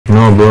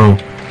No, bro.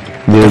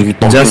 You're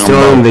just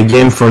throwing the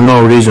game for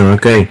no reason,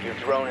 okay?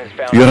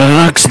 You're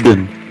an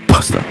accident,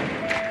 bastard.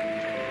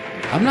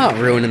 I'm not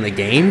ruining the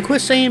game.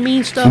 Quit saying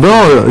mean stuff.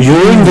 Bro,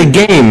 you're in the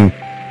game.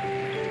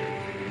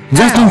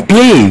 Just don't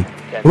play.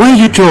 Why are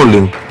you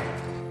trolling?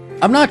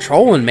 I'm not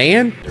trolling,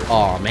 man.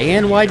 Aw,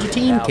 man, why'd you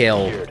team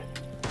kill?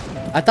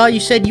 I thought you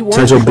said you weren't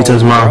Such a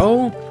bitch's mouth.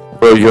 bro.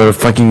 Bro, you're a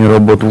fucking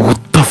robot. What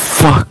the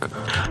fuck?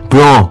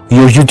 Bro,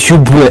 your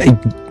YouTube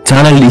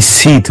channel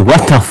is shit.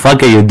 What the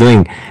fuck are you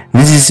doing?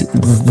 This is...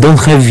 don't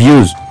have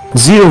views.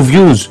 0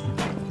 views.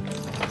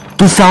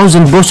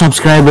 2,000 bro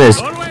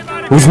subscribers.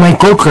 With my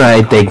cocker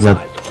I take that.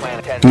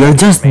 You're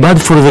just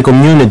bad for the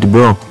community,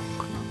 bro.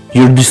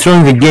 You're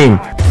destroying the game.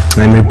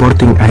 I'm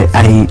reporting...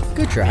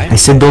 Good try. I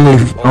said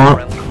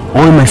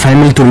all my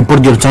family to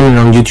report your channel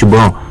on YouTube,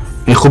 bro.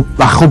 I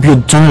hope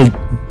your channel...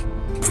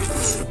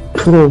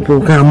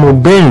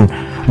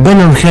 burn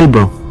on hell,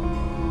 bro.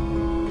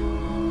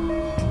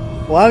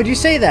 Why would you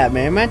say that,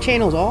 man? My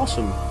channel's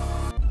awesome.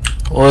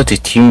 Why are they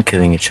team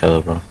killing each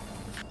other, bro?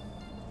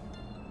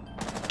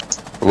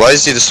 Why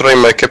is he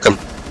destroying my Capcom?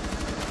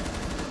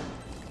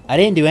 I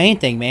didn't do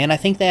anything, man. I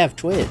think they have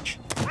Twitch.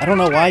 I don't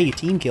know why you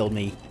team killed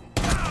me.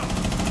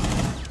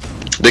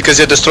 Because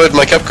you destroyed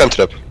my Capcom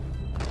trap.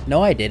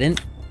 No, I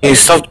didn't. Hey,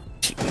 stop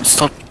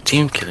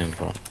team killing,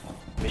 bro.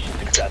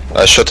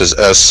 I shot his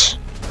ass.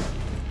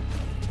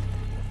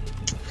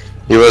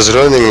 He was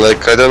running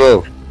like, I don't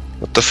know.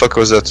 What the fuck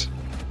was that?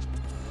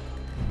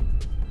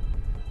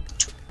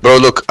 Bro,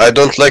 look, I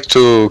don't like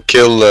to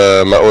kill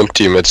my own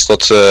team. It's not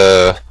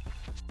that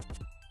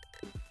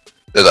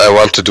I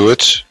want to do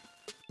it,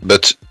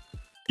 but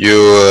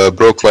you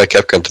broke my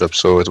Capcom trap,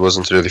 so it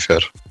wasn't really fair.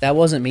 That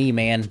wasn't me,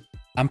 man.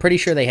 I'm pretty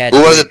sure they had...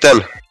 Who was it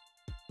then?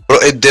 Bro,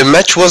 the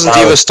match wasn't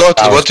even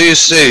started. What do you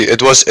say?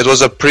 It was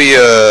a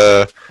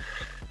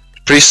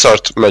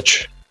pre-start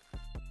match.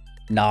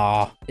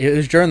 Nah, it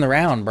was during the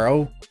round,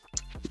 bro.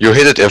 You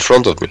hit it in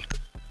front of me.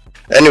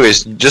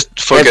 Anyways, just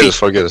forget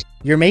it.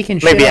 You're making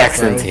shit Maybe up,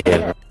 accident bro.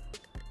 here.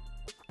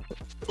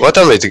 What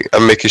I'm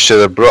making shit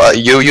up, bro.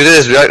 You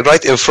did it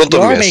right in front of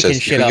me. You are making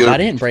shit up. I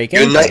didn't break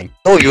anything.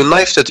 No, you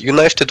knifed it. You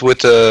knifed it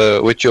with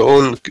your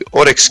own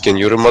Oryx skin.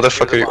 You're a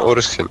motherfucker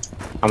Oryx skin.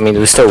 I mean,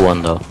 we still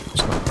won though.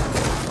 So.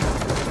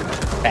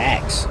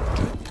 Facts.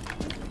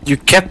 You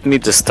kept me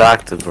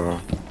distracted,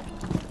 bro.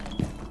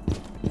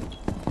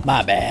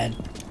 My bad.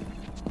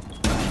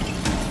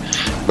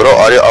 Bro,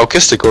 are you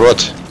autistic or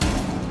what?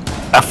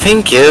 I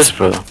think yes,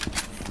 bro.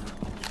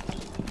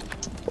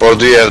 Or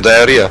do you have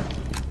diarrhea?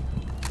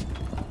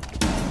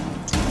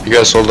 You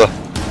guys hold up.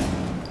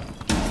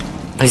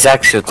 He's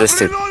actually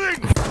autistic.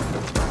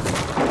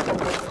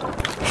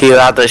 He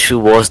rather shoot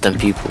worse than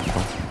people,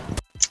 bro.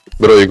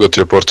 Bro, you got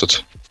reported.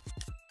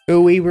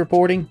 Who we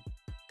reporting?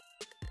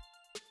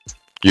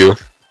 You.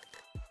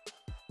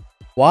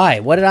 Why?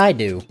 What did I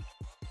do?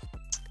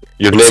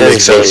 Your name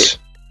makes sense.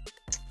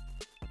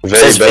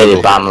 Very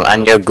VeryBannable. VeryBannable,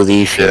 and you're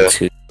griefing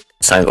to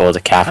sign all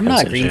the captains. I'm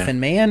not griefing,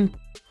 man.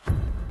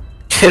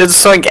 You're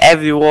destroying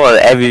every wall,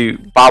 every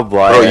barbed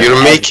wire. Bro,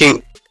 you're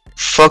making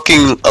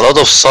fucking a lot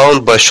of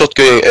sound by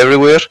shotgunning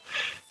everywhere.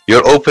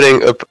 You're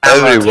opening up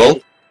every wall.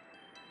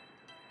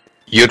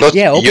 You're not.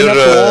 Yeah, open you're up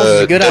the walls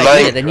is a good denying.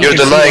 idea. Then you You're can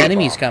see denying.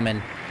 enemies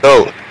coming.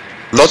 No,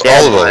 not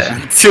all of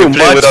them. Too You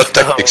play much without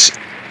stuff. tactics,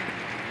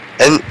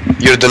 and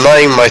you're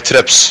denying my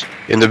traps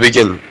in the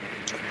beginning.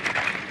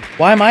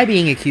 Why am I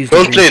being accused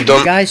Don't of play griefing? dumb.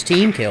 You guys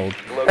team killed.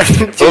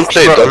 Don't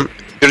play dumb.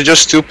 You're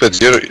just stupid.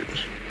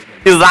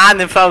 You ran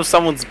in front of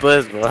someone's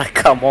bird, bro. Like,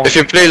 come on. If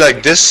you play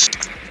like this,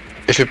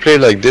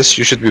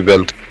 you should be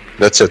banned.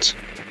 That's it.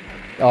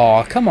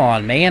 Oh, come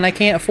on, man. I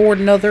can't afford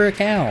another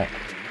account.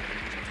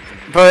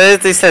 Bro,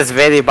 it says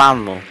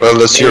VeryBannable. Well,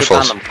 that's your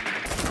fault.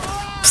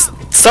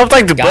 Stop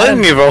trying to Got burn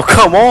him. me, bro.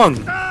 Come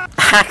on.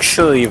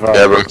 Actually, bro.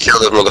 Yeah, bro, kill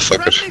that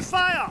motherfucker.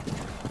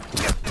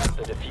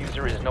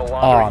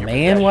 Aw,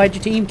 man. Why'd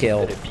you team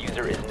kill?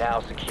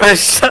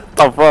 Shut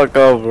the fuck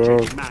up, bro.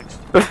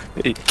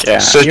 You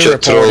can't. Such You're a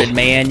troll. reported,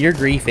 man. You're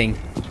griefing.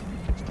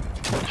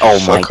 Oh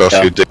my Fuck off,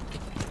 god. you dick.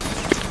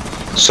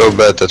 So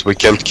bad that we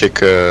can't kick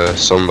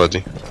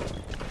somebody.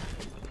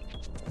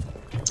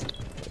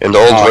 In the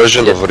old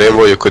version of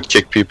Rainbow, you could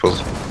kick people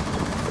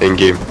in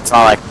game. It's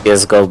not like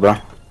years ago, bro.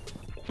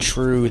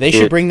 True. They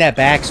should bring that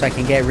back so I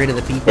can get rid of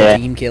the people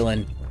team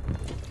killing.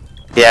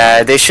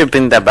 Yeah, they should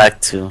bring that back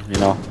to, you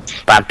know,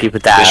 ban people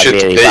that are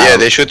really bad. Yeah,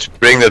 they should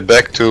bring that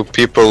back to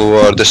people who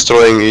are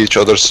destroying each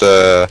other's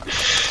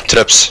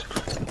traps.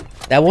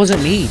 That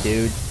wasn't me,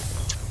 dude.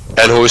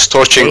 And who is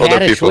torching They other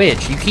had a people.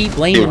 Twitch. You keep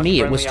blaming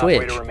me. It was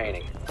Twitch.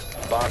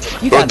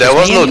 You Bro, got there this,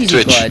 was man. no Easy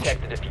Twitch. clutch.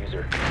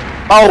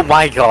 Oh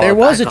my god. There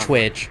was I a can't-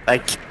 Twitch.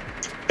 Like,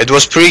 It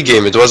was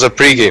pre-game, it was a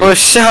pre-game. oh,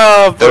 shut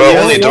up, There bro. were You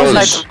only don't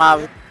drones.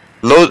 like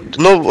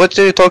No, what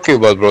are you talking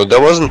about, bro? There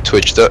wasn't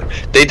Twitch.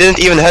 They didn't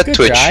even have Good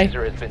Twitch. try.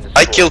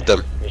 I killed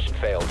them.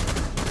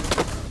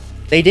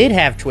 They did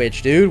have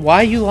Twitch, dude. Why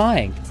are you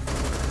lying?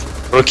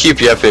 Bro, keep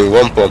yapping,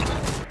 one pump.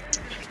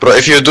 Bro,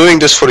 if you're doing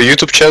this for a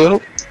YouTube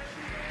channel,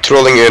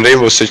 trolling in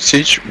Rainbow Six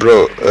Siege,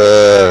 bro.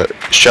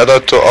 Shout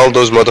out to all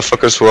those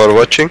motherfuckers who are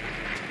watching.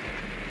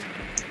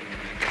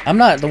 I'm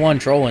not the one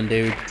trolling,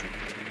 dude.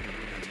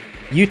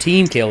 You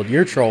team killed.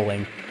 You're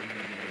trolling.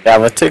 Yeah,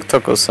 but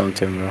TikTok or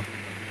something, bro.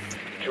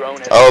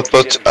 I'll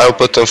put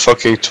a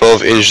fucking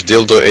 12-inch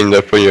dildo in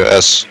up on your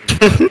ass.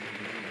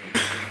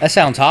 That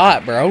sounds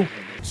hot, bro.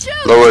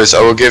 No worries,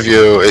 I will give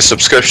you a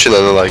subscription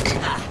and a like.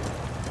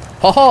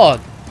 Oh,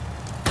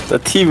 The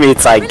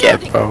teammates I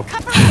get, bro.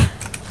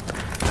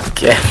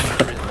 Yeah.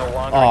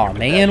 oh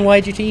man,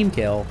 why'd you team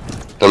kill?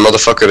 The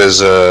motherfucker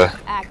is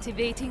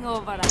Activating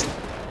override.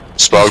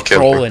 spawn camper.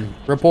 Trolling.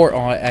 Report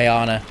on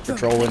Ayana for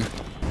trolling.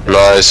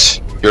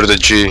 Nice, you're the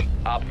G.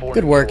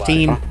 Good work,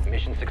 team.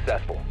 Mission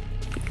successful.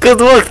 Good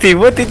work, team.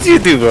 What did you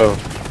do, bro?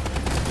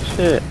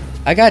 Shit.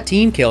 I got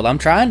team killed. I'm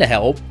trying to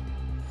help.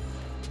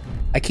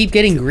 I keep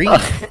getting green.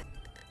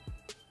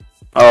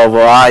 Oh,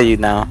 where are you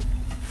now?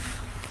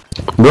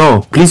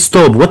 Bro, please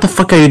stop. What the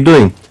fuck are you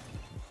doing?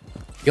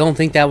 You don't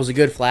think that was a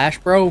good flash,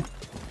 bro?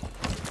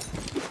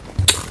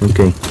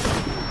 Okay.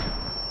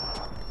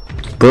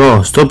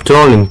 Bro, stop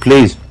trolling,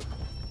 please.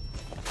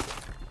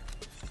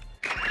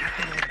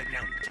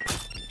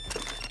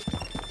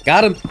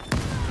 Got him.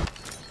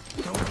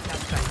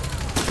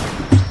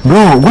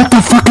 Bro, what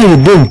the fuck are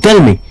you doing?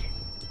 Tell me.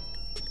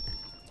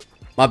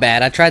 My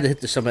bad. I tried to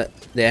hit some of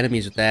the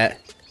enemies with that.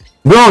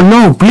 Bro,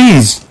 no,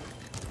 please.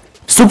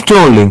 Stop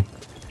trolling.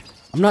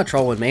 I'm not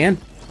trolling, man.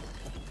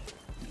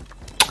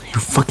 You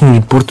fucking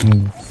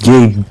reported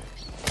gay.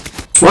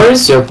 What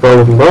is your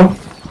problem, bro?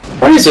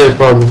 What is your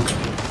problem?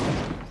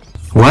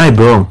 Why,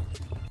 bro?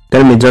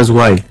 Tell me just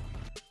why.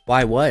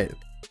 Why what?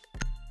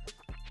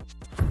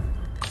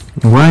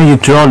 Why are you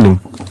trolling?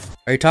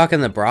 Are you talking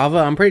to Brava?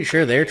 I'm pretty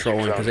sure they're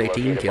trolling because they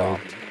team killed.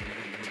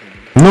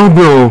 No,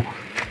 bro.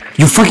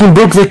 You fucking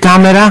broke the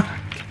camera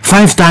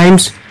 5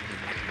 times.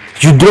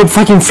 You dropped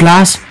fucking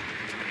flash.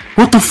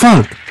 What the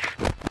fuck?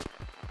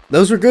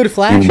 Those were good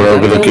flashes. I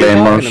broke don't know the what you're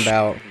claymores. talking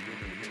about.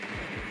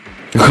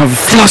 You have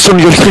flash on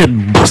your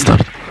head,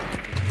 bastard.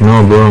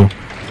 No, bro. What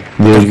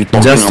are you You're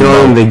talking just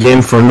trolling about? the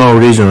game for no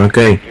reason,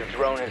 okay? Your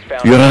drone has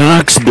found You're an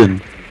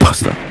accident,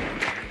 bastard.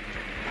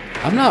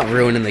 I'm not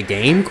ruining the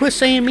game. Quit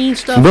saying mean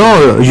stuff.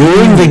 Bro,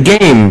 you're in the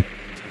game.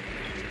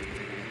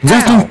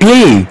 Just don't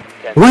play.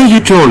 Why are you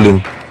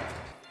trolling?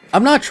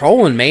 I'm not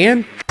trolling,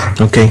 man.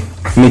 Okay,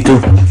 me too.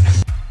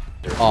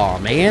 Aw,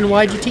 man,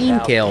 why'd you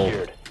team kill?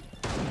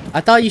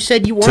 I thought you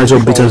said you weren't Such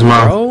a bitch's trolling,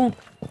 mouth. bro.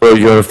 Bro,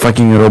 you're a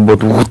fucking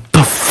robot. What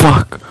the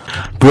fuck?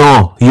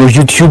 Bro, your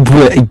YouTube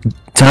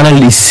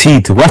channel is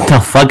shit. What the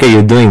fuck are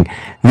you doing?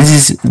 This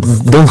is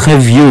don't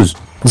have views.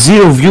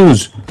 0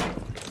 views.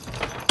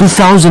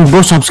 2,000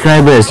 more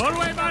subscribers.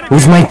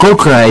 With my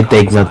cocker I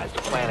take that.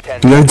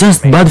 You're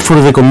just bad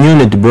for the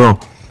community, bro.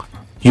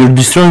 You're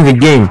destroying the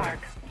game.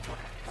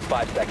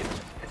 5 seconds.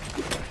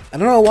 I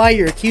don't know why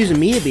you're accusing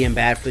me of being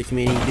bad for the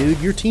community, dude.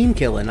 You're team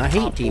killing. I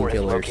hate team 4 has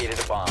killers. located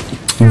a bomb.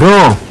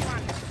 Bro.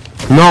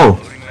 No.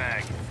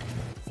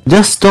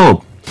 Just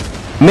stop.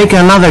 Make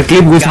another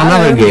clip with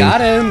another game.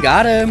 Got him,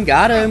 got him,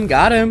 got him,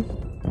 got him.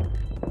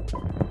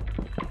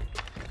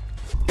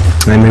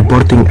 I'm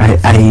reporting.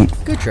 I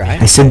Good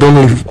try. said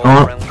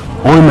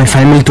all my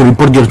family to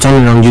report your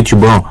channel on YouTube,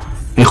 bro.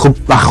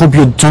 I hope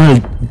your channel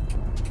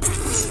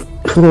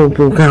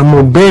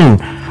burn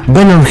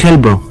on hell,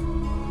 bro.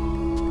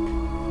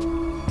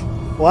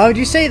 Why would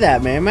you say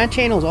that, man? My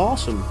channel's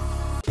awesome.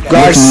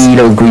 Guys, you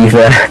little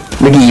griever.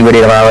 Look at you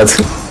running around.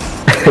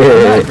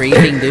 I'm not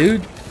grieving,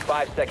 dude.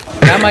 5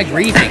 seconds. How am I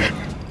grieving?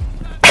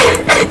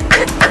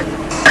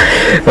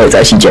 Well, it's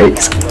actually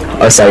jokes.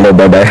 I say no,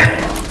 brother.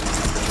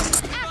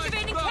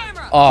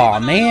 Aw,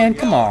 man,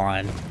 come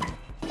on.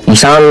 You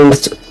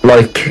sound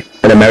like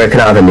an American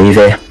out of a movie.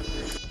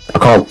 I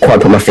can't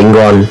quite put my finger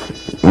on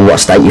what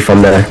state you're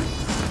from there.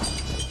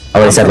 I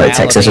would have said like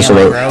Texas or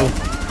something. Bro.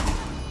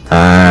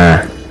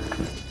 Ah.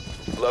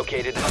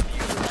 Located and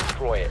defused.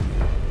 Destroy it.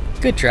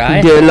 Good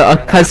try. Do a lot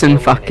of cousin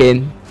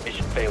fucking.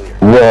 Mission failure.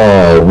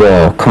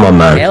 Whoa, come on,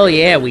 man. Hell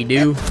yeah, we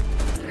do.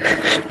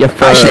 You're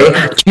Actually,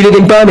 do you live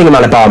in Birmingham,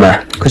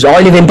 Alabama? Because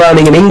I live in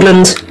Birmingham,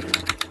 England.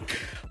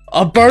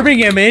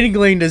 Birmingham,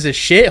 England is a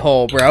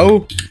shithole,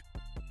 bro.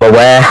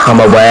 I'm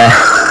aware.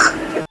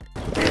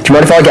 Do you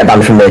mind if I get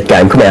banned from the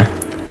game? Come here.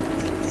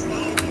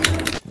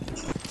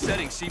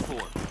 Setting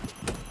C4.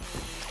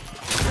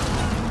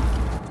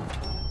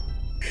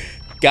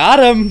 Got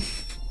him.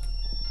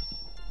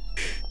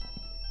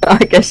 I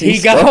guess He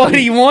got what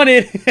he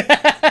wanted.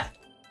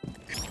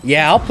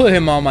 Yeah, I'll put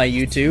him on my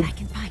YouTube.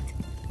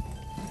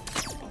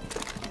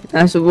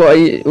 That's what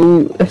you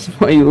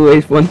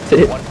always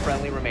wanted. 1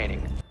 friendly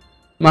remaining.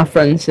 My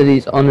friend said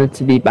he's honoured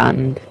to be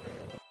banned.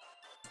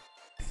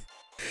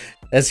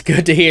 That's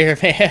good to hear,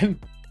 man.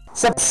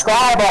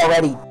 Subscribe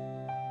already.